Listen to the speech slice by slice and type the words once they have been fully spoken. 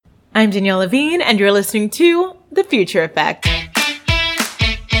I'm Danielle Levine, and you're listening to The Future Effect.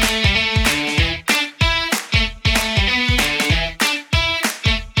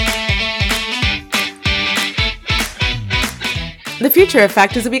 The Future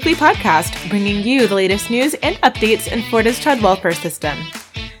Effect is a weekly podcast bringing you the latest news and updates in Florida's child welfare system.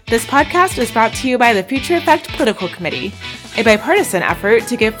 This podcast is brought to you by the Future Effect Political Committee, a bipartisan effort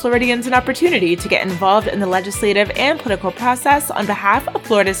to give Floridians an opportunity to get involved in the legislative and political process on behalf of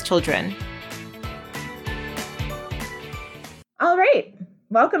Florida's children. All right,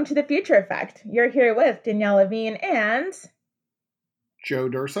 welcome to the Future Effect. You're here with Danielle Levine and Joe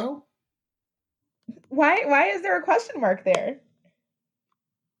Durso. Why is there a question mark there?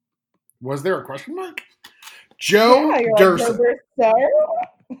 Was there a question mark? Joe Durso.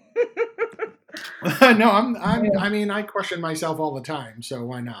 No, I mean, I question myself all the time, so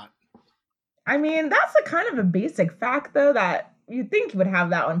why not? I mean, that's a kind of a basic fact, though, that you'd think you would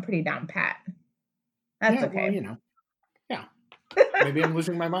have that one pretty down pat. That's okay. Well, yeah. Maybe I'm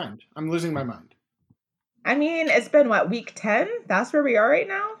losing my mind. I mean, it's been, week 10? That's where we are right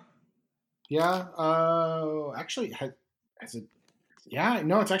now? Yeah. Actually, has it? Yeah,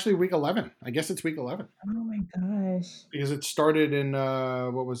 no, it's actually week 11. I guess it's week 11. Oh, my gosh. Because it started in,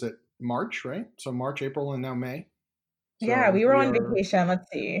 what was it? March, right? So March, April, and now May. So yeah, we were on vacation. Let's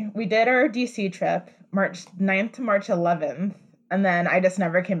see. We did our DC trip, March 9th to March 11th. And then I just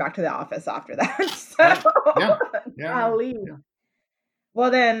never came back to the office after that. So, yeah.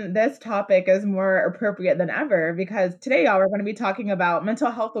 Well, then this topic is more appropriate than ever because today, y'all, we're going to be talking about Mental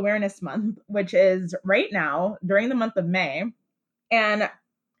Health Awareness Month, which is right now during the month of May. And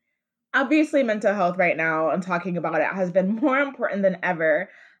obviously, mental health right now and talking about it has been more important than ever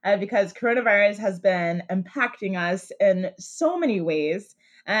because coronavirus has been impacting us in so many ways.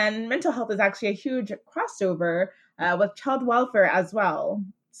 And mental health is actually a huge crossover with child welfare as well.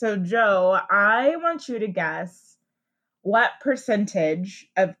 So, Joe, I want you to guess what percentage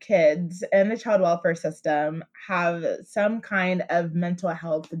of kids in the child welfare system have some kind of mental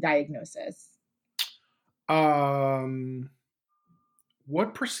health diagnosis?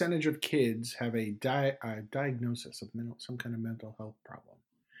 What percentage of kids have a diagnosis of some kind of mental health problem?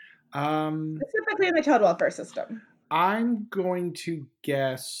 Specifically in the child welfare system. I'm going to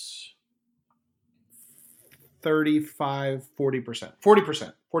guess 35, 40%.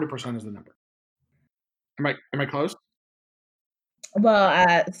 40%. 40% is the number. Am I close?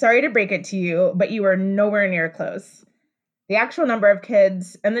 Well, sorry to break it to you, but you are nowhere near close. The actual number of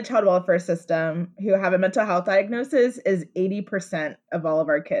kids in the child welfare system who have a mental health diagnosis is 80% of all of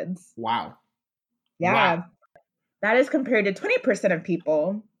our kids. Wow. Yeah. Wow. That is compared to 20% of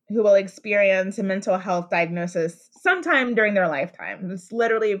people who will experience a mental health diagnosis sometime during their lifetime. It's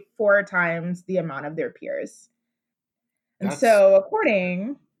literally 4 times the amount of their peers. And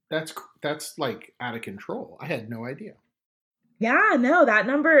that's like out of control. I had no idea. Yeah, no, that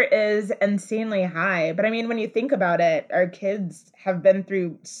number is insanely high. But I mean, when you think about it, our kids have been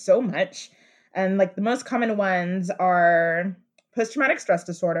through so much. And like the most common ones are post-traumatic stress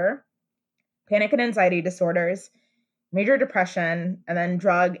disorder, panic and anxiety disorders, major depression, and then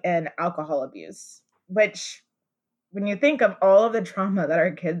drug and alcohol abuse, which when you think of all of the trauma that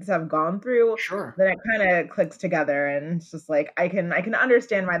our kids have gone through, sure, then it kind of clicks together, and it's just like I can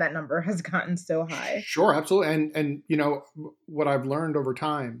understand why that number has gotten so high. Sure, absolutely, and what I've learned over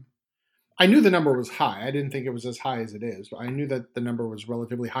time, I knew the number was high. I didn't think it was as high as it is, but I knew that the number was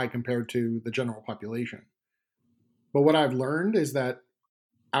relatively high compared to the general population. But what I've learned is that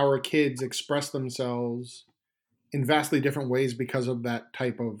our kids express themselves in vastly different ways because of that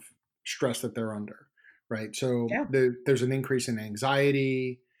type of stress that they're under. Right. So there's an increase in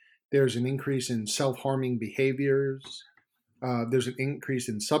anxiety. There's an increase in self-harming behaviors. There's an increase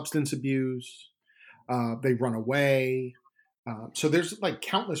in substance abuse. They run away. So there's like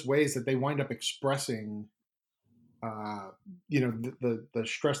countless ways that they wind up expressing, the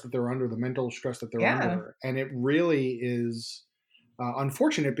stress that they're under, the mental stress that they're under. And it really is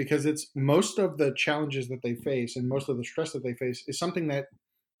unfortunate because it's most of the challenges that they face and most of the stress that they face is something that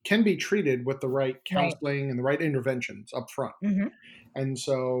can be treated with the right counseling and the right interventions up front. Mm-hmm. And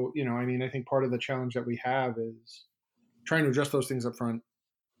so, I think part of the challenge that we have is trying to address those things up front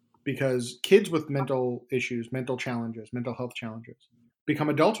because kids with mental issues, mental challenges, mental health challenges become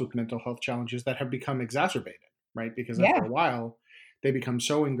adults with mental health challenges that have become exacerbated, right? Because after a while, they become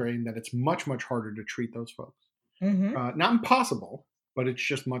so ingrained that it's much, much harder to treat those folks. Mm-hmm. Not impossible, but it's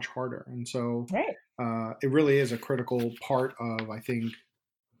just much harder. And so it really is a critical part of, I think,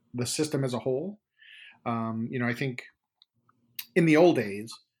 the system as a whole. I think in the old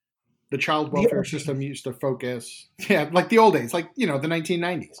days, the child The welfare old system days. used to focus, yeah, like the old days, like, the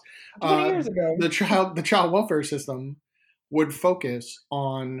 1990s. 20 Uh, years ago. the child welfare system would focus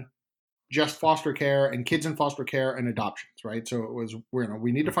on just foster care and kids in foster care and adoptions, right? So it was,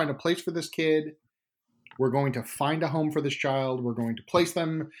 we need to find a place for this kid. We're going to find a home for this child. We're going to place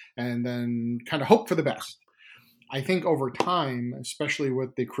them and then kind of hope for the best. I think over time, especially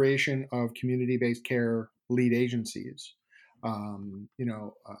with the creation of community-based care lead agencies, um, you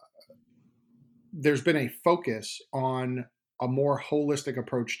know, uh, there's been a focus on a more holistic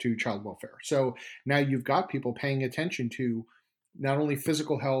approach to child welfare. So now you've got people paying attention to not only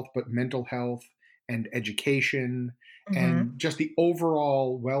physical health, but mental health and education and Hmm. just the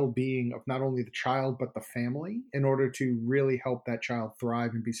overall well being of not only the child, but the family in order to really help that child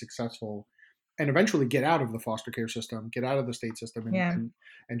thrive and be successful and eventually get out of the foster care system, get out of the state system, Yeah.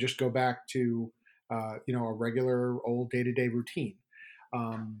 and just go back to, a regular old day to day routine.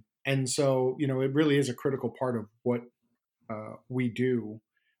 And so, it really is a critical part of what we do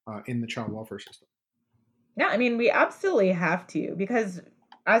in the child welfare system. Yeah, I mean, we absolutely have to because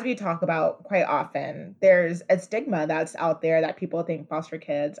as we talk about quite often, there's a stigma that's out there that people think foster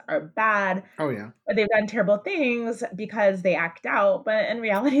kids are bad Oh yeah, or they've done terrible things because they act out. But in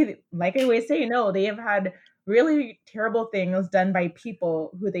reality, like I always say, no, they have had really terrible things done by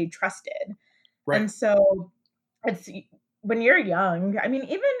people who they trusted. right. And so it's when you're young, I mean,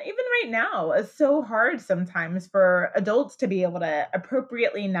 even right now, it's so hard sometimes for adults to be able to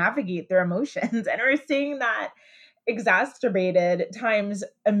appropriately navigate their emotions. And we're seeing that exacerbated times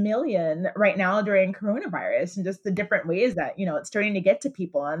a million right now during coronavirus and just the different ways that, it's starting to get to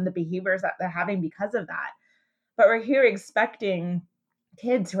people and the behaviors that they're having because of that. But we're here expecting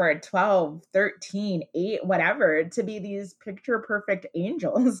kids who are 12, 13, 8, whatever, to be these picture perfect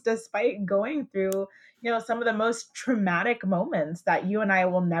angels despite going through, some of the most traumatic moments that you and I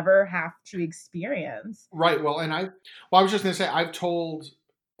will never have to experience. Right. Well, I was just going to say, I've told,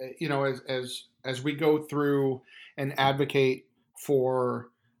 as we go through and advocate for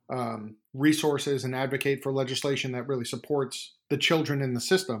resources and advocate for legislation that really supports the children in the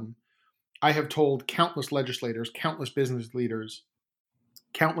system, I have told countless legislators, countless business leaders,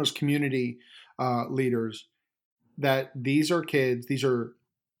 countless community leaders that these are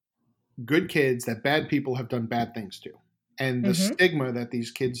good kids that bad people have done bad things to. And the Mhm. stigma that these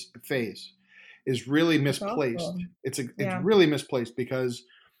kids face is really That's misplaced. awful. It's Yeah. really misplaced because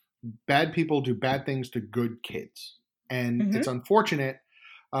bad people do bad things to good kids. And it's Mhm. unfortunate.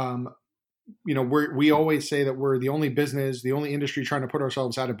 Um, we always say that we're the only business, the only industry trying to put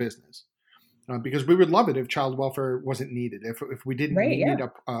ourselves out of business. Because we would love it if child welfare wasn't needed, if we didn't Right, need yeah.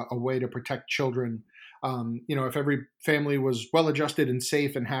 a way to protect children. If every family was well adjusted and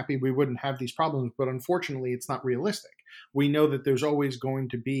safe and happy, we wouldn't have these problems. But unfortunately, it's not realistic. We know that there's always going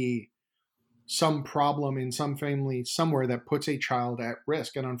to be some problem in some family somewhere that puts a child at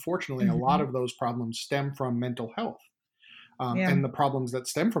risk. And unfortunately, a lot Mhm. of those problems stem from mental health. Yeah. And the problems that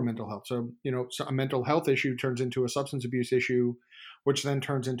stem from mental health. So a mental health issue turns into a substance abuse issue, which then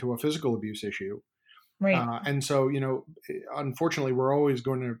turns into a physical abuse issue. Right. And so, unfortunately, we're always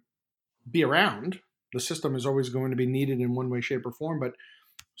going to be around. The system is always going to be needed in one way, shape, or form. But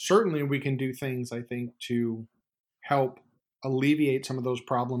certainly, we can do things, I think, to help alleviate some of those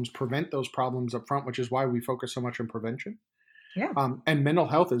problems, prevent those problems up front, which is why we focus so much on prevention. Yeah. And mental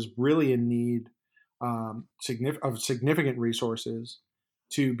health is really in need of significant resources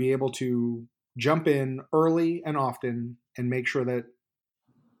to be able to jump in early and often and make sure that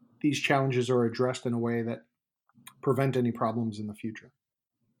these challenges are addressed in a way that prevent any problems in the future.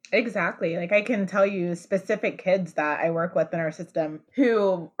 Exactly. Like I can tell you specific kids that I work with in our system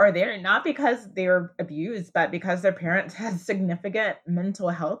who are there not because they were abused, but because their parents had significant mental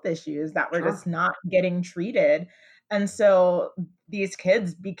health issues that were Sure. just not getting treated. And so these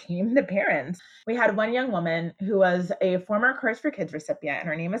kids became the parents. We had one young woman who was a former Curse for Kids recipient, and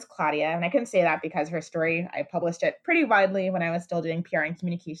her name is Claudia. And I can say that because her story, I published it pretty widely when I was still doing PR and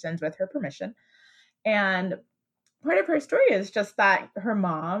communications with her permission. And part of her story is just that her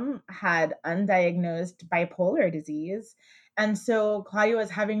mom had undiagnosed bipolar disease. And so Claudia was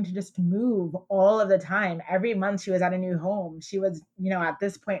having to just move all of the time. Every month she was at a new home. She was, at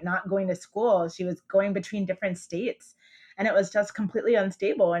this point not going to school. She was going between different states. And it was just completely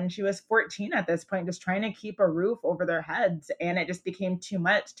unstable. And she was 14 at this point, just trying to keep a roof over their heads. And it just became too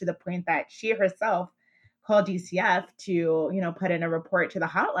much to the point that she herself called DCF to, put in a report to the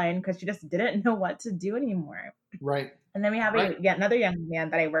hotline because she just didn't know what to do anymore. Right. And then we have Right. another young man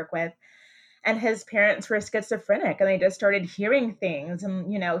that I work with, and his parents were schizophrenic, and they just started hearing things,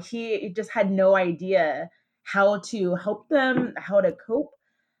 and he just had no idea how to help them, how to cope.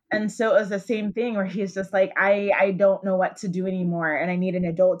 And so it was the same thing where he's just like, I don't know what to do anymore, and I need an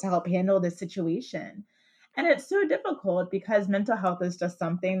adult to help handle this situation. And it's so difficult because mental health is just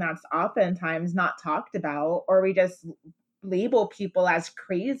something that's oftentimes not talked about, or we just label people as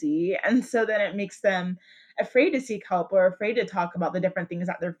crazy. And so then it makes them afraid to seek help or afraid to talk about the different things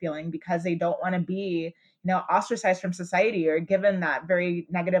that they're feeling because they don't want to be, ostracized from society or given that very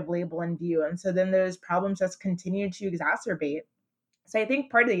negative label and view. And so then those problems just continue to exacerbate. So I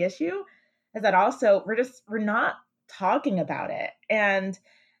think part of the issue is that also we're not talking about it. And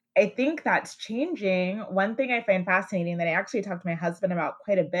I think that's changing. One thing I find fascinating that I actually talked to my husband about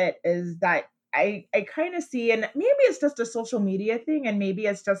quite a bit is that I kind of see, and maybe it's just a social media thing and maybe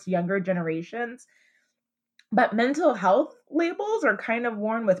it's just younger generations, but mental health labels are kind of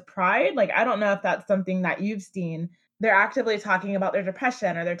worn with pride. Like, I don't know if that's something that you've seen. They're actively talking about their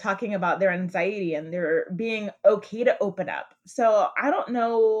depression or they're talking about their anxiety and they're being okay to open up. So I don't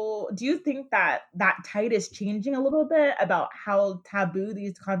know. Do you think that that tide is changing a little bit about how taboo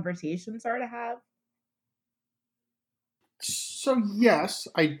these conversations are to have? So yes,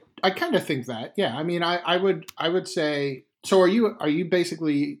 I kind of think that. Yeah, I mean, I would say. So are you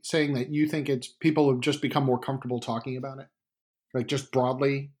basically saying that you think it's people have just become more comfortable talking about it, like just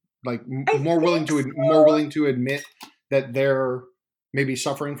broadly, like I think more so. willing to admit that they're maybe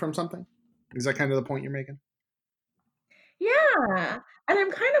suffering from something? Is that kind of the point you're making? Yeah. And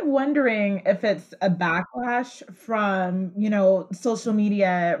I'm kind of wondering if it's a backlash from, social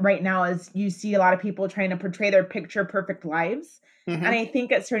media right now as you see a lot of people trying to portray their picture perfect lives. And Hmm. I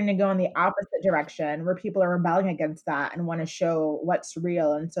think it's starting to go in the opposite direction where people are rebelling against that and want to show what's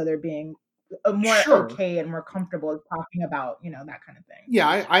real. And so they're being more Sure. okay and more comfortable talking about, that kind of thing. Yeah,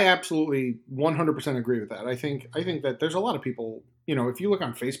 I absolutely 100% agree with that. I think that there's a lot of people. If you look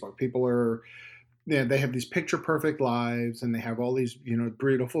on Facebook, people are, yeah, they have these picture perfect lives and they have all these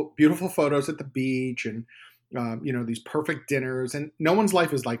beautiful photos at the beach and these perfect dinners, and no one's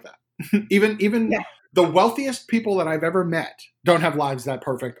life is like that. Even Yeah. the wealthiest people that I've ever met don't have lives that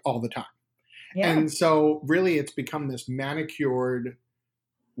perfect all the time. Yeah. And so really it's become this manicured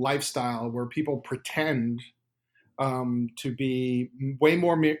lifestyle where people pretend to be way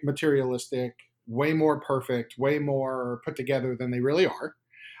more materialistic, way more perfect, way more put together than they really are,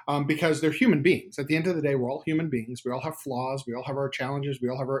 because they're human beings. At the end of the day, we're all human beings. We all have flaws. We all have our challenges. We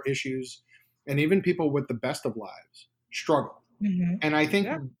all have our issues. And even people with the best of lives struggle. Hmm. And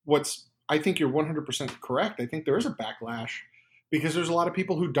Yeah. I think you're 100% correct. I think there is a backlash because there's a lot of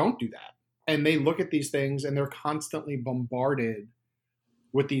people who don't do that. And they look at these things and they're constantly bombarded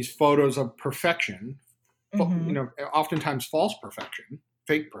with these photos of perfection, Hmm. oftentimes false perfection,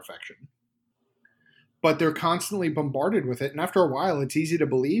 fake perfection, but they're constantly bombarded with it. And after a while, it's easy to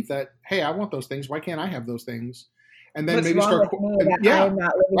believe that, hey, I want those things. Why can't I have those things? And then What's maybe wrong start, with me and that yeah, I'm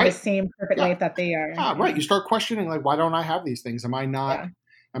not living the right, same perfect yeah, life that they are? yeah, right. Yeah. You start questioning, like, why don't I have these things? Yeah.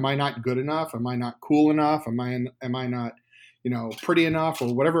 Am I not good enough? Am I not cool enough? Am I not, pretty enough,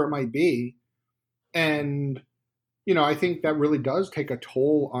 or whatever it might be? And I think that really does take a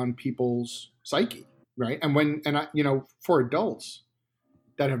toll on people's psyche, right? For adults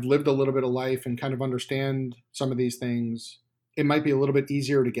that have lived a little bit of life and kind of understand some of these things, it might be a little bit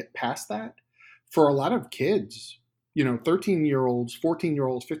easier to get past that. For a lot of kids, 13-year-olds,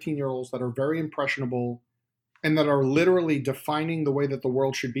 14-year-olds, 15-year-olds that are very impressionable and that are literally defining the way that the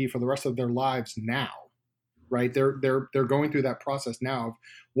world should be for the rest of their lives now, right? They're going through that process now of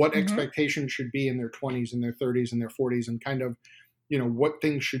what Mhm. expectations should be in their 20s and their 30s and their 40s, and kind of what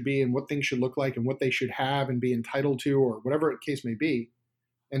things should be and what things should look like and what they should have and be entitled to, or whatever the case may be.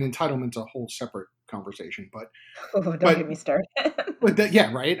 And entitlement's a whole separate conversation, Oh, don't but get me started.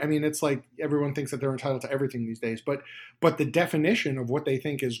 yeah, right. I mean, it's like everyone thinks that they're entitled to everything these days, but the definition of what they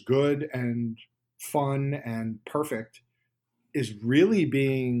think is good and fun and perfect is really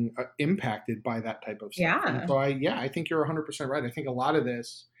being impacted by that type of stuff. And Yeah. so I think you're 100% right. I think a lot of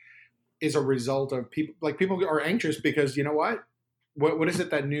this is a result of people are anxious because you know what is it,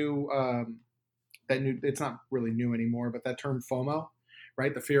 that new, it's not really new anymore, but that term FOMO,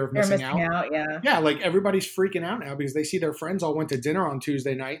 right? The fear of They're missing missing out. out, yeah. Yeah, like everybody's freaking out now because they see their friends all went to dinner on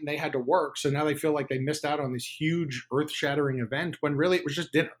Tuesday night and they had to work. So now they feel like they missed out on this huge earth shattering event when really it was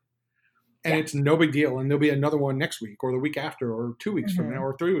just dinner. And Yeah. it's no big deal. And there'll be another one next week or the week after or 2 weeks from now Mhm.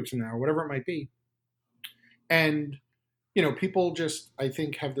 or 3 weeks from now or whatever it might be. And, people just, I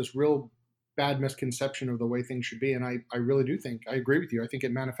think, have this real bad misconception of the way things should be. And I really do think, I agree with you. I think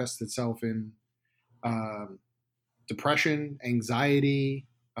it manifests itself in um, depression, anxiety,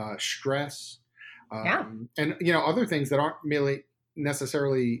 stress, Yeah. and other things that aren't really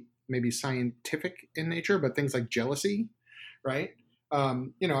necessarily maybe scientific in nature, but things like jealousy, right? I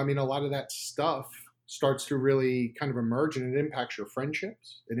mean, a lot of that stuff starts to really kind of emerge, and it impacts your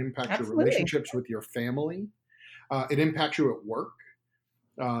friendships. It impacts your Absolutely. relationships with your family. It impacts you at work.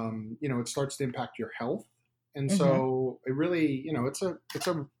 It starts to impact your health. And Hmm. so it really, it's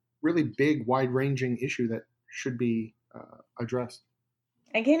a really big, wide ranging issue that should be addressed.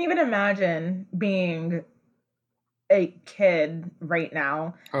 I can't even imagine being a kid right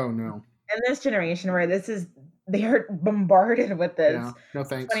now Oh no. in this generation where they're bombarded with Yeah. this No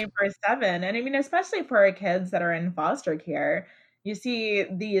thanks. 24/7. And I mean, especially for our kids that are in foster care, you see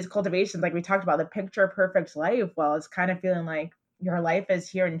these cultivations, like we talked about, the picture perfect life. Well, it's kind of feeling like your life is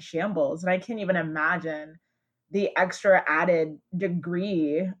here in shambles. And I can't even imagine the extra added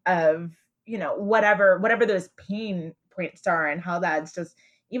degree of, whatever those pain points are, and how that's just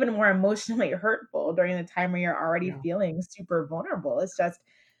even more emotionally hurtful during the time where you're already Yeah. feeling super vulnerable. It's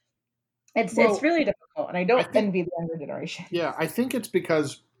Well, really difficult, and I I don't think envy the younger generation. Yeah, I think it's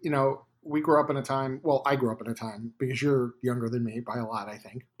because, we grew up in a time, well, I grew up in a time because you're younger than me by a lot, I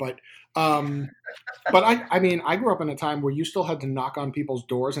think. Um but I mean, I grew up in a time where you still had to knock on people's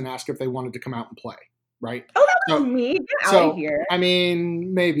doors and ask if they wanted to come out and play, right? Oh, that was So me. Get out of so here. I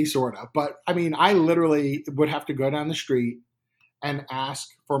mean, maybe sort of, but I mean, I literally would have to go down the street and ask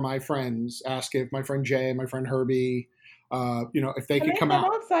for my friends, ask if my friend Jay, my friend Herbie, if they Can could I come come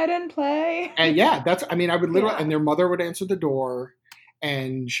out. outside and play? And yeah, I mean, I would literally, Yeah. and their mother would answer the door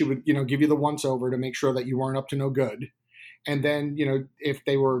and she would, give you the once over to make sure that you weren't up to no good. And then, if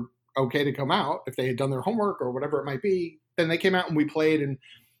they were okay to come out, if they had done their homework or whatever it might be, then they came out and we played.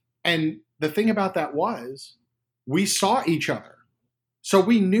 And the thing about that was we saw each other. So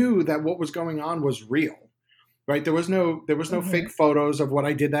we knew that what was going on was real, right? There was no fake Mhm. photos of what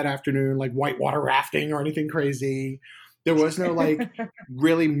I did that afternoon, like whitewater rafting or anything crazy. There was no like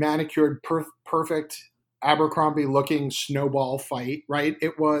really manicured, perfect Abercrombie looking snowball fight, right?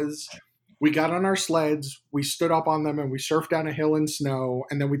 It was we got on our sleds, we stood up on them, and we surfed down a hill in snow,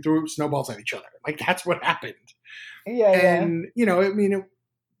 and then we threw snowballs at each other. Like that's what happened. Yeah, yeah. And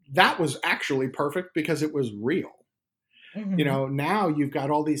that was actually perfect because it was real. Mhm. Now you've got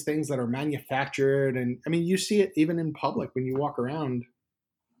all these things that are manufactured, and I mean, you see it even in public when you walk around.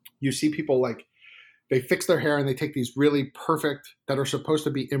 You see people like they fix their hair and they take these really perfect that are supposed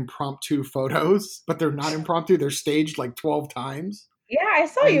to be impromptu photos, but they're not impromptu. They're staged like 12 times. Yeah, I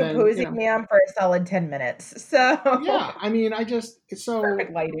saw And you then, posing me on for a solid 10 minutes. So, yeah, I mean, I just perfect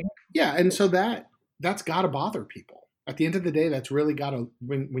so lighting. yeah, and so that's got to bother people. At the end of the day, that's really got to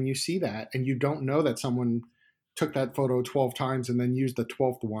when you see that and you don't know that someone took that photo 12 times and then used the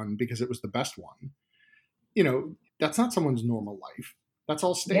 12th one because it was the best one. That's not someone's normal life. That's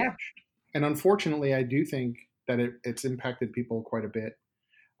all Yeah. staged. And unfortunately, I do think that it's impacted people quite a bit.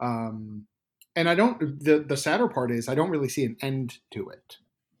 Um, and I don't. The sadder part is I don't really see an end to it.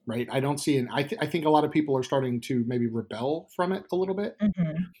 Right? I don't see an. I think a lot of people are starting to maybe rebel from it a little bit,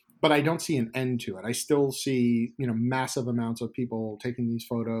 Mhm. but I don't see an end to it. I still see massive amounts of people taking these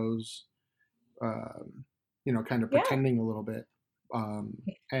photos, kind of Yeah. pretending a little bit,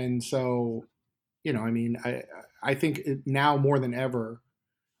 and so I mean, I think now more than ever,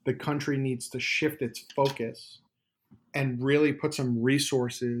 the country needs to shift its focus and really put some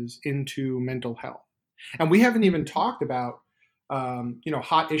resources into mental health. And we haven't even Mhm. talked about,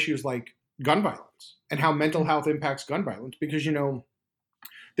 hot issues like gun violence and how mental Mhm. health impacts gun violence. Because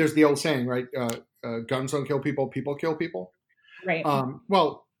there's the old saying, right? Guns don't kill people; people kill people. Right.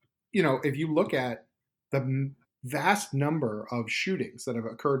 Well, if you look at the vast number of shootings that have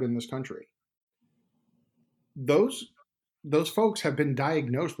occurred in this country, those those folks have been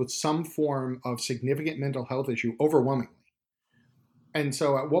diagnosed with some form of significant mental health issue overwhelmingly. And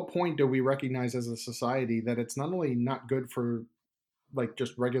so at what point do we recognize as a society that it's not only not good for like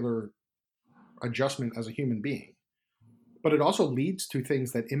just regular adjustment as a human being, but it also leads to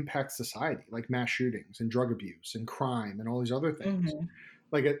things that impact society, like mass shootings and drug abuse and crime and all these other things. Mhm.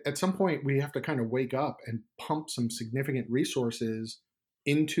 Like at some point, we have to kind of wake up and pump some significant resources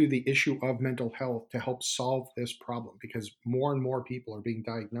into the issue of mental health to help solve this problem because more and more people are being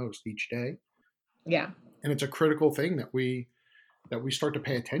diagnosed each day, Yeah. and it's a critical thing that we start to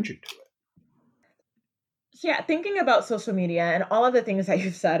pay attention to it. So yeah, thinking about social media and all of the things that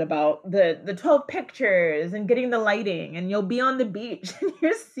you've said about the 12 pictures and getting the lighting, and you'll be on the beach and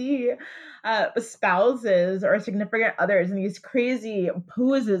you see spouses or significant others in these crazy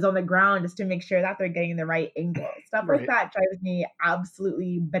poses on the ground just to make sure that they're getting the right angle. Stuff like Right, that drives me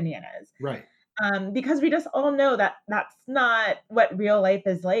absolutely bananas. right, Because we just all know that that's not what real life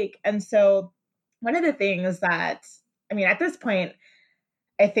is like. And so one of the things that, I mean, at this point,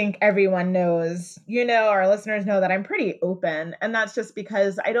 I think everyone knows, our listeners know that I'm pretty open, and that's just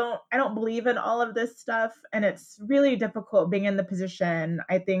because I don't believe in all of this stuff, and it's really difficult being in the position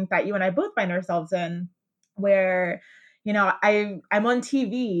I think that you and I both find ourselves in, where I'm on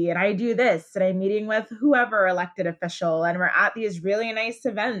TV and I do this and I'm meeting with whoever elected official and we're at these really nice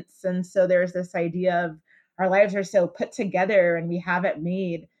events, and so there's this idea of our lives are so put together and we have it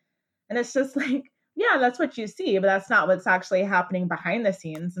made, and it's just like, yeah, that's what you see, but that's not what's actually happening behind the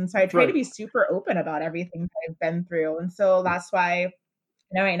scenes. And so I try to Right. be super open about everything that I've been through. And so that's why,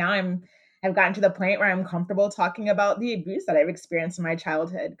 right now I've gotten to the point where I'm comfortable talking about the abuse that I've experienced in my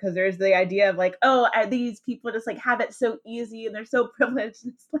childhood. Because there's the idea of like, oh, these people just like have it so easy and they're so privileged.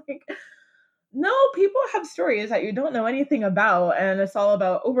 It's like, no, people have stories that you don't know anything about. And it's all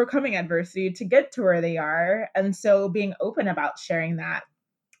about overcoming adversity to get to where they are. And so being open about sharing that,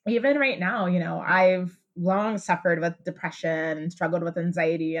 even right now, I've long suffered with depression and struggled with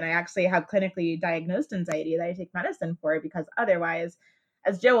anxiety. And I actually have clinically diagnosed anxiety that I take medicine for, because otherwise,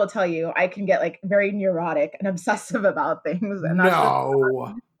 as Joe will tell you, I can get like very neurotic and obsessive about things. And that's just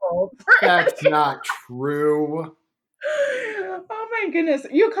No, not that's not true. Oh my goodness.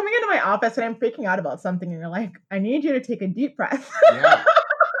 You coming into my office and I'm freaking out about something and you're like, I need you to take a deep breath. Yeah.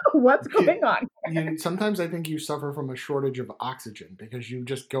 What's going on? Sometimes I think you suffer from a shortage of oxygen because you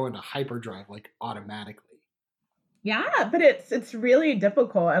just go into hyperdrive like automatically. Yeah, but it's really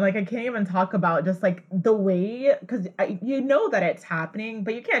difficult, and like I can't even talk about just like the way, because you know that it's happening,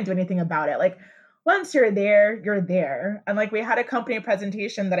 but you can't do anything about it. Like once you're there, you're there. And like we had a company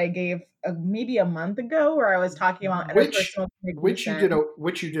presentation that I gave maybe a month ago where I was talking about interpersonal Which you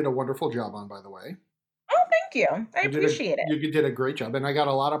communication. did a wonderful job on, by the way. Oh, thank you. I appreciate it. You did a great job, and I got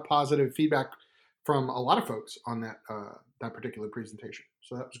a lot of positive feedback from a lot of folks on that particular presentation.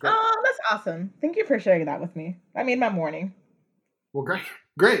 So that was great. Oh, that's awesome. Thank you for sharing that with me. That made my morning. Well,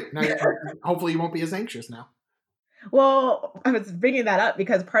 great. Now, hopefully, you won't be as anxious now. Well, I was bringing that up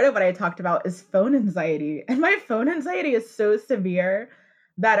because part of what I talked about is phone anxiety. And my phone anxiety is so severe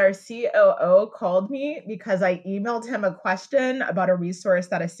that our COO called me because I emailed him a question about a resource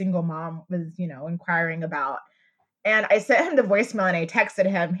that a single mom was, inquiring about. And I sent him the voicemail and I texted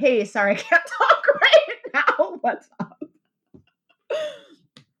him, "Hey, sorry, I can't talk right now. What's up?"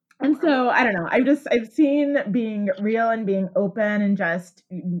 And so I don't know. I've seen being real and being open and just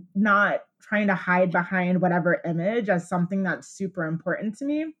not trying to hide behind whatever image as something that's super important to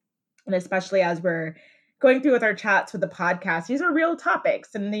me. And especially as we're going through with our chats with the podcast, these are real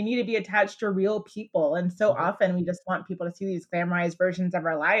topics and they need to be attached to real people. And so Mm-hmm. often we just want people to see these glamorized versions of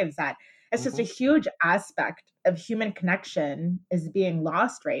our lives that it's just a Mm-hmm. huge aspect of human connection is being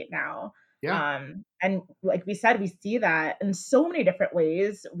lost right now. Yeah. And like we said, we see that in so many different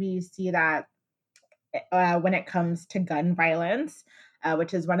ways. We see that when it comes to gun violence,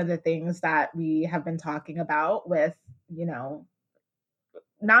 which is one of the things that we have been talking about with,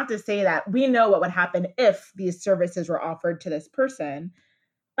 not to say that we know what would happen if these services were offered to this person,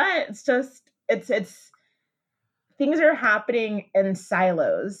 but it's just, it's, things are happening in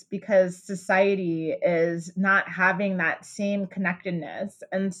silos because society is not having that same connectedness.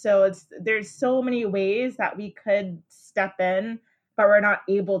 And so there's so many ways that we could step in, but we're not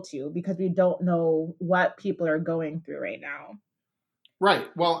able to because we don't know what people are going through right now. Right.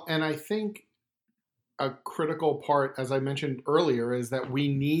 Well, and I think a critical part, as I mentioned earlier, is that we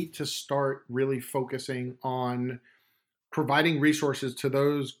need to start really focusing on providing resources to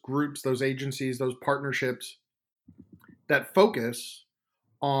those groups, those agencies, those partnerships that focus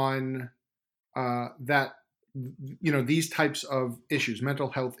on that, these types of issues, mental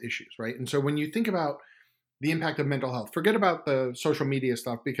health issues, right? And so when you think about the impact of mental health, forget about the social media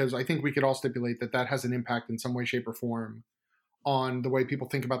stuff, because I think we could all stipulate that that has an impact in some way, shape, or form on the way people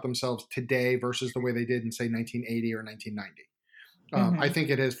think about themselves today versus the way they did in, say, 1980 or 1990. I think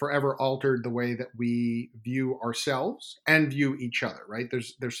it has forever altered the way that we view ourselves and view each other, right?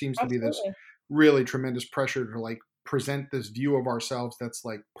 There seems to be this Absolutely. really tremendous pressure to like present this view of ourselves that's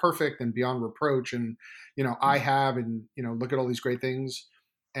like perfect and beyond reproach, and I have, and look at all these great things,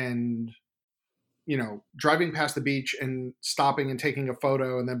 and driving past the beach and stopping and taking a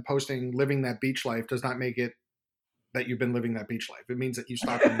photo and then posting living that beach life does not make it that you've been living that beach life. It means that you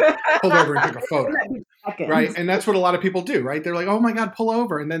stopped and pulled over and took a photo. Right. And that's what a lot of people do, right? They're like, oh my God, pull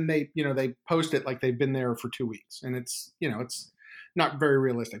over. And then they post it like they've been there for 2 weeks. And it's not very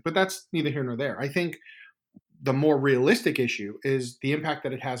realistic, but that's neither here nor there. I think the more realistic issue is the impact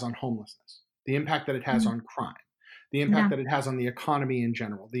that it has on homelessness, the impact that it has on crime, the impact that it has on the economy in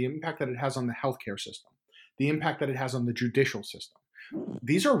general, the impact that it has on the healthcare system, the impact that it has on the judicial system.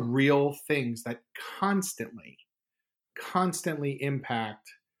 These are real things that constantly constantly impact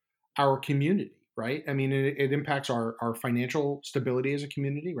our community, right? I mean, it impacts our financial stability as a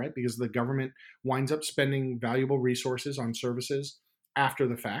community, right? Because the government winds up spending valuable resources on services after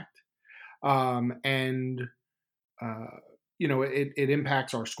the fact. And, uh, it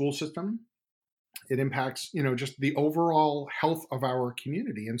impacts our school system. It impacts, just the overall health of our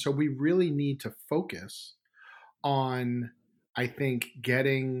community. And so we really need to focus on, I think,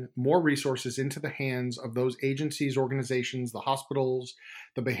 getting more resources into the hands of those agencies, organizations, the hospitals,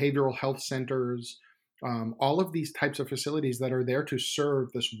 the behavioral health centers, all of these types of facilities that are there to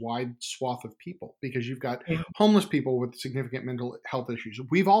serve this wide swath of people, because you've got Yeah. homeless people with significant mental health issues.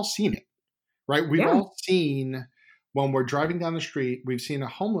 We've all seen it, right? We've Yeah. all seen, when we're driving down the street, we've seen a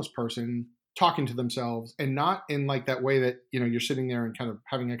homeless person talking to themselves, and not in like that way that, you're sitting there and kind of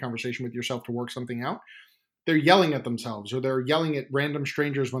having a conversation with yourself to work something out. They're yelling at themselves, or they're yelling at random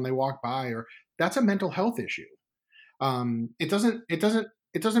strangers when they walk by, or that's a mental health issue. It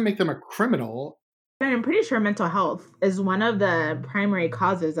doesn't make them a criminal. And I'm pretty sure mental health is one of the primary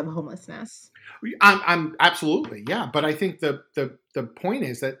causes of homelessness. I'm absolutely, yeah, but I think the point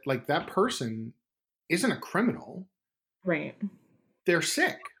is that, like, that person isn't a criminal. Right. They're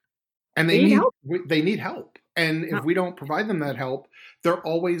sick, and They need help. they need help. And if Not- we don't provide them that help, they're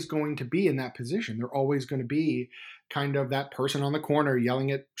always going to be in that position. They're always going to be kind of that person on the corner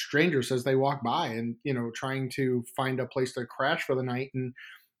yelling at strangers as they walk by, and trying to find a place to crash for the night, and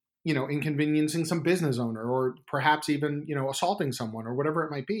inconveniencing some business owner, or perhaps even assaulting someone, or whatever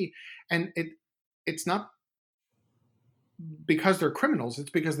it might be. And it's not because they're criminals. It's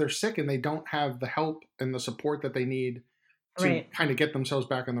because they're sick and they don't have the help and the support that they need to Right. kind of get themselves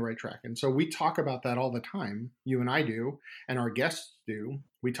back on the right track. And so we talk about that all the time. You and I do, and our guests do.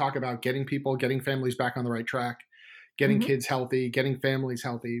 We talk about getting families back on the right track, getting Hmm. kids healthy, getting families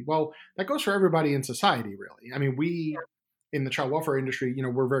healthy. Well, that goes for everybody in society, really. I mean, we in the child welfare industry,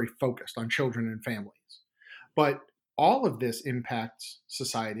 we're very focused on children and families. But all of this impacts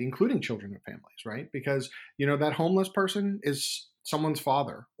society, including children and families, right? Because, that homeless person is someone's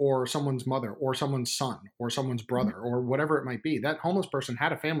father, or someone's mother, or someone's son, or someone's brother, or whatever it might be. That homeless person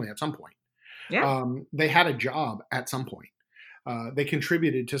had a family at some point. Yeah. They had a job at some point. They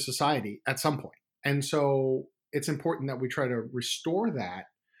contributed to society at some point. And so it's important that we try to restore that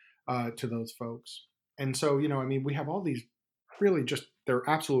to those folks. And so, I mean, we have all these really just, they're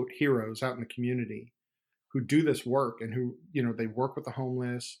absolute heroes out in the community who do this work, and who, they work with the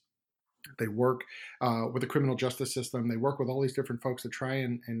homeless, they work with the criminal justice system, they work with all these different folks to try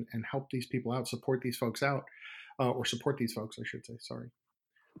and help these people out, support these folks out, or support these folks, I should say, sorry.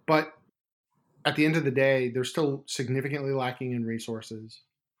 But at the end of the day, they're still significantly lacking in resources.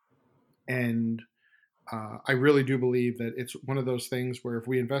 And I really do believe that it's one of those things where if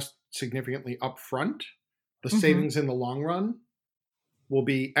we invest significantly upfront, the Hmm. savings in the long run will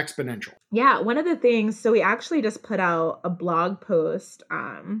be exponential. Yeah. One of the things, so we actually just put out a blog post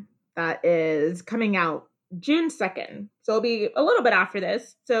that is coming out June 2nd. So it'll be a little bit after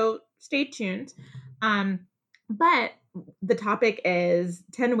this. So stay tuned. But the topic is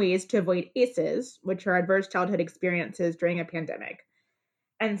 10 ways to avoid ACEs, which are adverse childhood experiences during a pandemic.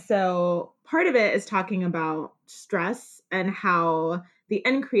 And so part of it is talking about stress and how the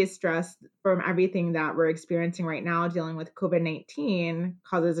increased stress from everything that we're experiencing right now, dealing with COVID-19,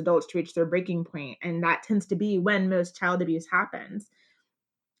 causes adults to reach their breaking point. And that tends to be when most child abuse happens.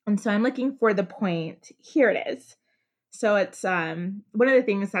 And so I'm looking for the point. Here it is. So it's one of the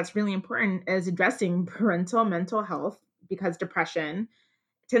things that's really important is addressing parental mental health, because depression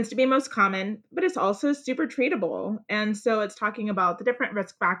tends to be most common, but it's also super treatable. And so it's talking about the different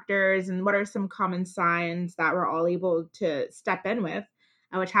risk factors and what are some common signs that we're all able to step in with,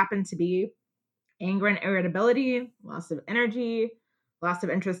 which happen to be anger and irritability, loss of energy, loss of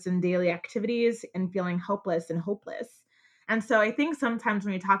interest in daily activities, and feeling helpless and hopeless. And so I think sometimes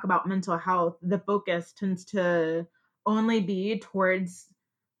when we talk about mental health, the focus tends to only be towards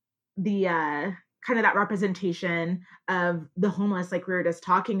the kind of that representation of the homeless, like we were just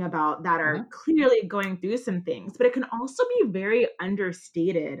talking about, that are Mhm. clearly going through some things, but it can also be very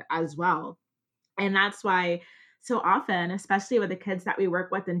understated as well. And that's why so often, especially with the kids that we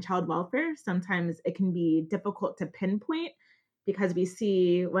work with in child welfare, sometimes it can be difficult to pinpoint, because we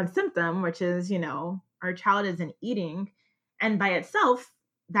see one symptom, which is, our child isn't eating. And by itself,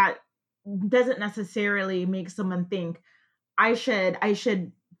 that doesn't necessarily make someone think I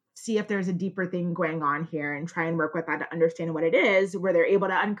should see if there's a deeper thing going on here and try and work with that to understand what it is, where they're able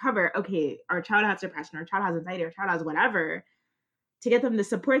to uncover, okay, our child has depression, our child has anxiety, our child has whatever, to get them the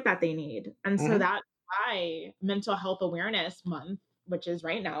support that they need. And so Mhm. that's why Mental Health Awareness Month which is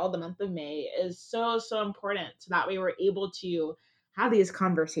right now, the month of May, is so, so important so that we were able to have these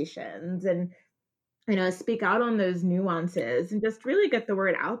conversations and, speak out on those nuances and just really get the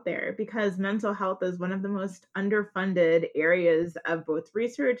word out there, because mental health is one of the most underfunded areas of both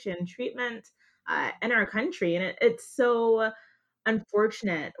research and treatment in our country. And it's so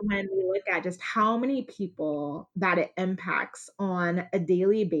unfortunate when we look at just how many people that it impacts on a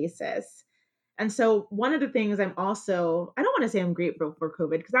daily basis. And so, one of the things I don't want to say I'm grateful for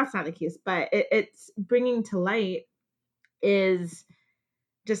COVID because that's not the case, but it's bringing to light is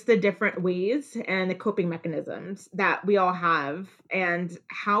just the different ways and the coping mechanisms that we all have and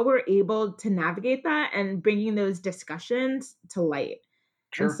how we're able to navigate that and bringing those discussions to light.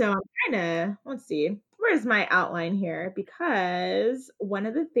 And Sure. so I'm trying to, let's see, where's my outline here? Because one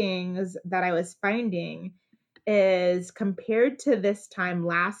of the things that I was finding is compared to this time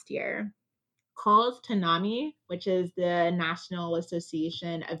last year, calls to NAMI, which is the National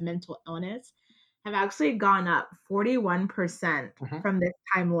Association of Mental Illness, have actually gone up 41% Hmm. from this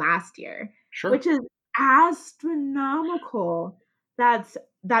time last year, Sure. which is astronomical. That's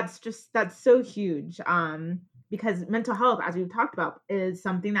that's so huge. Because mental health, as we've talked about, is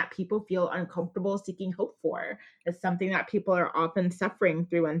something that people feel uncomfortable seeking hope for. It's something that people are often suffering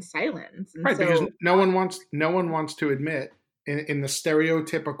through in silence. And Right, because so, no one wants to admit in the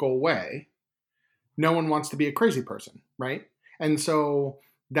stereotypical way, no one wants to be a crazy person, right? And so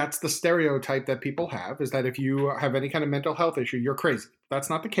that's the stereotype that people have, is that if you have any kind of mental health issue, you're crazy. That's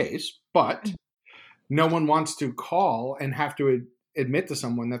not the case, but no one wants to call and have to admit to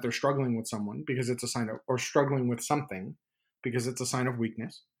someone that they're struggling with someone because it's a sign of, or struggling with something because it's a sign of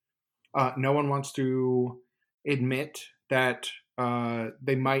weakness. No one wants to admit that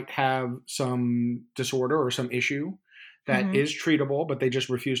they might have some disorder or some issue that mhm, is treatable, but they just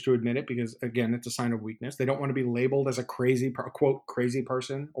refuse to admit it because, again, it's a sign of weakness. They don't want to be labeled as a quote, crazy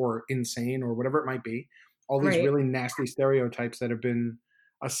person or insane or whatever it might be. All these right. really nasty stereotypes that have been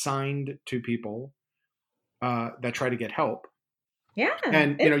assigned to people that try to get help. Yeah,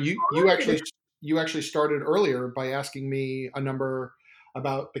 And it's you hard. actually started earlier by asking me a number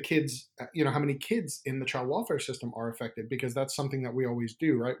about the kids, how many kids in the child welfare system are affected, because that's something that we always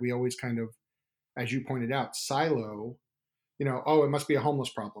do, right? We always kind of, as you pointed out, silo, oh, it must be a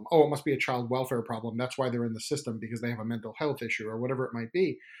homeless problem. Oh, it must be a child welfare problem. That's why they're in the system, because they have a mental health issue or whatever it might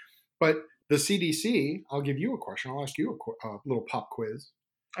be. But the CDC, I'll give you a question. I'll ask you a little pop quiz.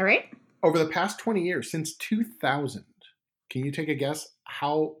 All right. Over the past 20 years, since 2000, can you take a guess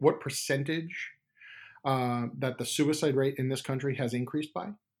what percentage that the suicide rate in this country has increased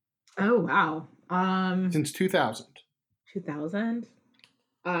by Oh, wow. since 2000? 2000?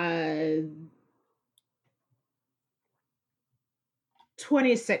 Uh,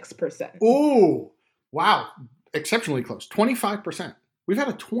 26%. Oh, wow. Exceptionally close. 25%. We've had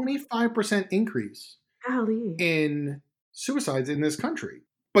a 25% increase Golly. in suicides in this country.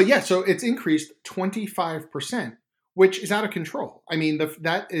 But yeah, so it's increased 25%, which is out of control. I mean,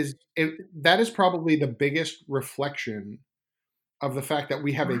 that is probably the biggest reflection of the fact that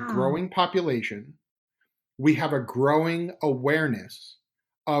we have a Wow. growing population, we have a growing awareness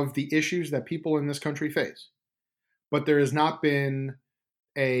of the issues that people in this country face, but there has not been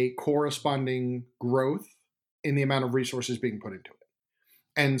a corresponding growth in the amount of resources being put into it.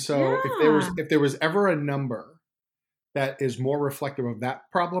 And so Yeah. if there was ever a number that is more reflective of that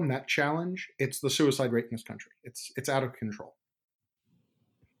problem, that challenge, it's the suicide rate in this country. It's out of control.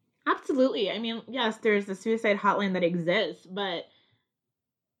 Absolutely. I mean, yes, there's the suicide hotline that exists, but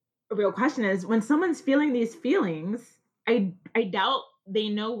a real question is when someone's feeling these feelings, I doubt they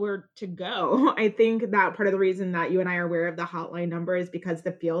know where to go. I think that part of the reason that you and I are aware of the hotline number is because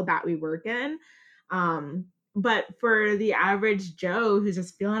the field that we work in. But for the average Joe who's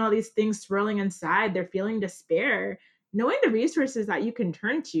just feeling all these things swirling inside, they're feeling despair. Knowing the resources that you can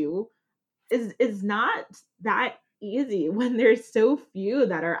turn to is not that easy when there's so few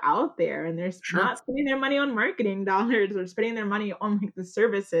that are out there and they're Sure, not spending their money on marketing dollars or spending their money on like the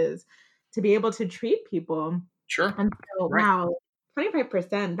services to be able to treat people. sure, And so right. wow,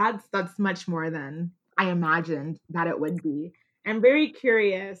 25%, that's much more than I imagined that it would be. I'm very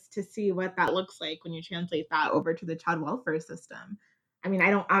curious to see what that looks like when you translate that over to the child welfare system. I mean,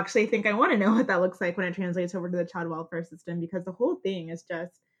 I don't actually think I want to know what that looks like when it translates over to the child welfare system because the whole thing is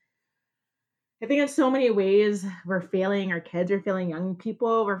just I think in so many ways we're failing our kids, we're failing young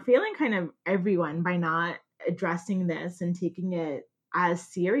people, we're failing kind of everyone by not addressing this and taking it as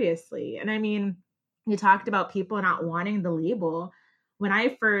seriously. And I mean, you talked about people not wanting the label. When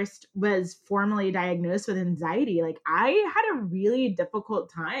I first was formally diagnosed with anxiety, like I had a really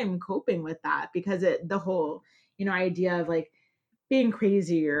difficult time coping with that because the whole, idea of like being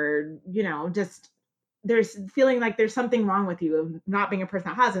crazy or, just there's feeling like there's something wrong with you of not being a person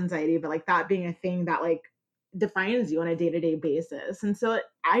that has anxiety, but like that being a thing that like defines you on a day-to-day basis. And so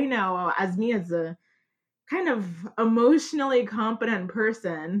I know as me as a kind of emotionally competent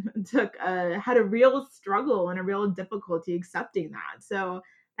person had a real struggle and a real difficulty accepting that. So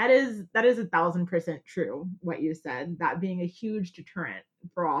that is 1,000% true what you said, that being a huge deterrent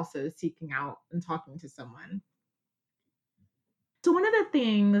for also seeking out and talking to someone. So one of the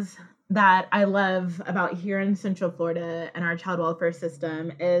things that I love about here in Central Florida and our child welfare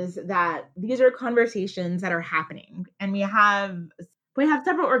system is that these are conversations that are happening, and we have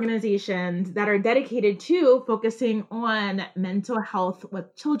several organizations that are dedicated to focusing on mental health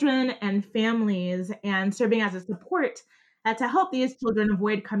with children and families and serving as a support to help these children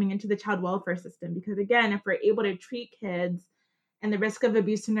avoid coming into the child welfare system. Because again, if we're able to treat kids and the risk of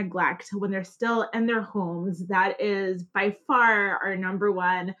abuse and neglect when they're still in their homes, that is by far our number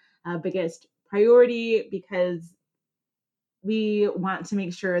one biggest priority, because we want to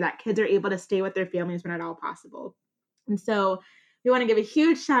make sure that kids are able to stay with their families when at all possible. And so we want to give a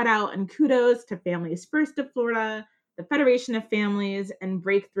huge shout out and kudos to Families First of Florida, the Federation of Families, and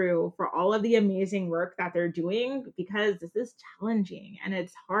Breakthrough for all of the amazing work that they're doing, because this is challenging and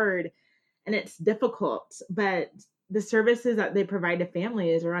it's hard and it's difficult, but the services that they provide to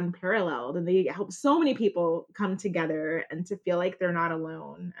families are unparalleled, and they help so many people come together and to feel like they're not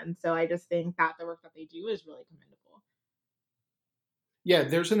alone. And so I just think that the work that they do is really commendable. Yeah,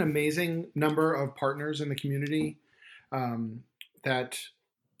 there's an amazing number of partners in the community that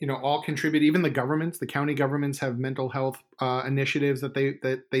all contribute. Even the governments, the county governments, have mental health initiatives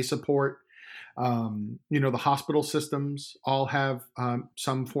that they support. The hospital systems all have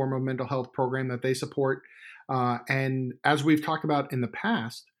some form of mental health program that they support. And as we've talked about in the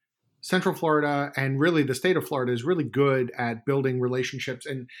past, Central Florida and really the state of Florida is really good at building relationships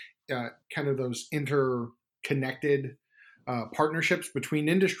and kind of those interconnected partnerships between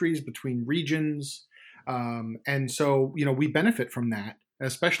industries, between regions. And so, we benefit from that,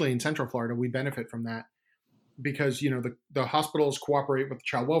 especially in Central Florida. We benefit from that because, the hospitals cooperate with the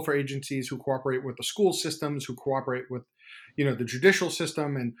child welfare agencies, who cooperate with the school systems, who cooperate with, the judicial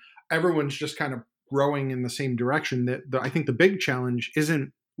system, and everyone's just kind of growing in the same direction. I think the big challenge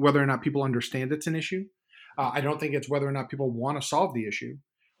isn't whether or not people understand it's an issue. I don't think it's whether or not people want to solve the issue.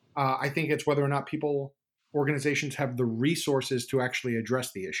 I think it's whether or not organizations have the resources to actually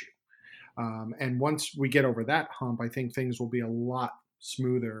address the issue. And once we get over that hump, I think things will be a lot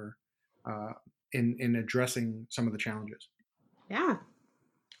smoother in addressing some of the challenges. Yeah,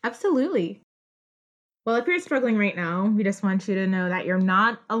 absolutely. Well, if you're struggling right now, we just want you to know that you're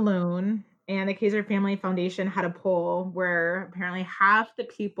not alone. And the Kaiser Family Foundation had a poll where apparently half the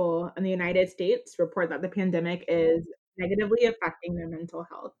people in the United States report that the pandemic is negatively affecting their mental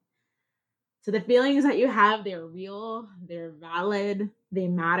health. So the feelings that you have, they're real, they're valid, they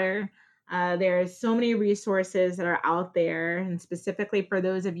matter. There's so many resources that are out there, and specifically for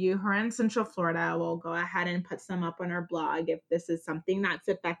those of you who are in Central Florida, we'll go ahead and put some up on our blog if this is something that's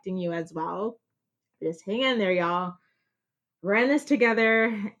affecting you as well. Just hang in there, y'all. We're in this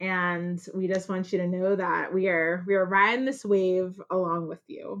together, and we just want you to know that we are riding this wave along with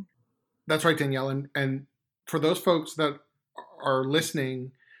you. That's right, Danielle. And for those folks that are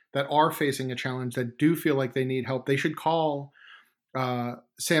listening that are facing a challenge, that do feel like they need help, they should call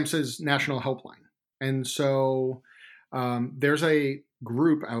SAMHSA's National Helpline. And so there's a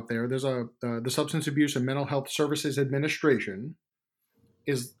group out there. There's the Substance Abuse and Mental Health Services Administration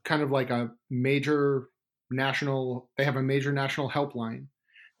is kind of like a major national. They have a major national helpline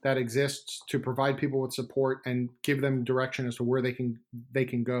that exists to provide people with support and give them direction as to where they can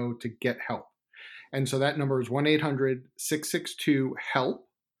go to get help. And so that number is 1-800-662-HELP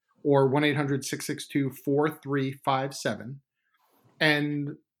or 1-800-662-4357.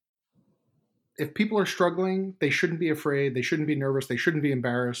 And if people are struggling, they shouldn't be afraid. They shouldn't be nervous. They shouldn't be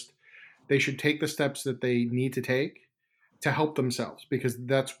embarrassed. They should take the steps that they need to take to help themselves, because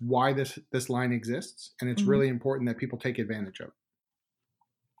that's why this line exists. And it's really important that people take advantage of it.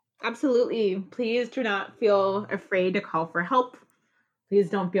 Absolutely. Please do not feel afraid to call for help. Please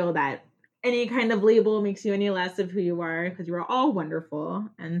don't feel that any kind of label makes you any less of who you are, because you are all wonderful.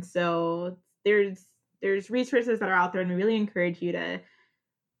 And so there's resources that are out there, and we really encourage you to,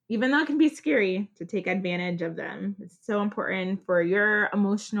 even though it can be scary, to take advantage of them. It's so important for your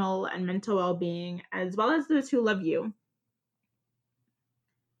emotional and mental well-being, as well as those who love you.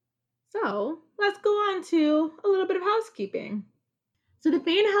 So let's go on to a little bit of housekeeping. So the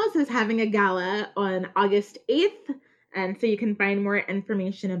Fain House is having a gala on August 8th And so you can find more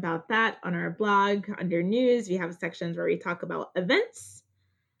information about that on our blog under news. We have sections where we talk about events.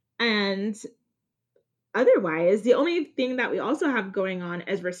 And otherwise, the only thing that we also have going on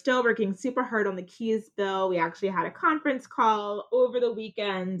is we're still working super hard on the Keys bill. We actually had a conference call over the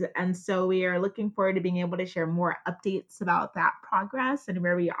weekend. And so we are looking forward to being able to share more updates about that progress and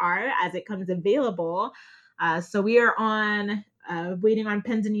where we are as it comes available. So we are on waiting on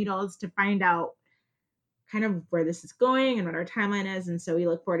pins and needles to find out kind of where this is going and what our timeline is. And so we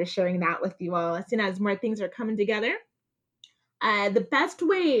look forward to sharing that with you all as soon as more things are coming together. The best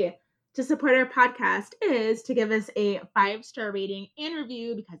way to support our podcast is to give us a 5-star rating and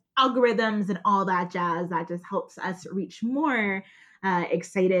review, because algorithms and all that jazz, that just helps us reach more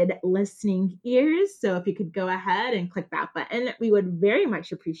excited listening ears. So if you could go ahead and click that button, we would very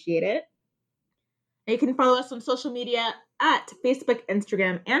much appreciate it. You can follow us on social media at Facebook,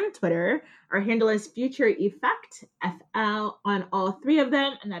 Instagram, and Twitter. Our handle is Future Effect, FL, on all 3 of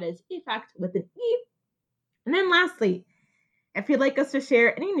them, and that is Effect with an E. And then lastly, if you'd like us to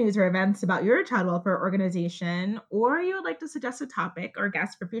share any news or events about your child welfare organization, or you would like to suggest a topic or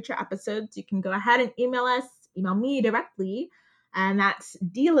guest for future episodes, you can go ahead and email me directly, and that's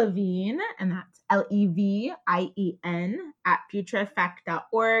DLevine, and that's LEVIEN at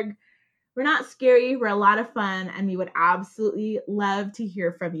futureeffect.org. We're not scary. We're a lot of fun, and we would absolutely love to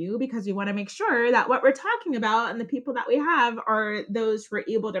hear from you, because we want to make sure that what we're talking about and the people that we have are those who are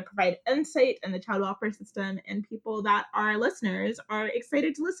able to provide insight in the child welfare system and people that our listeners are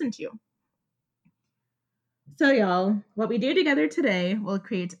excited to listen to. So, y'all, what we do together today will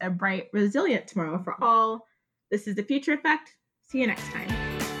create a bright, resilient tomorrow for all. This is The Future Effect. See you next time.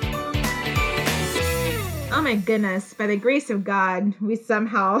 Oh my goodness, by the grace of God, we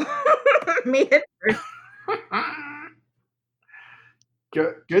somehow made it through.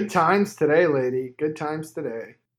 Good times today, lady. Good times today.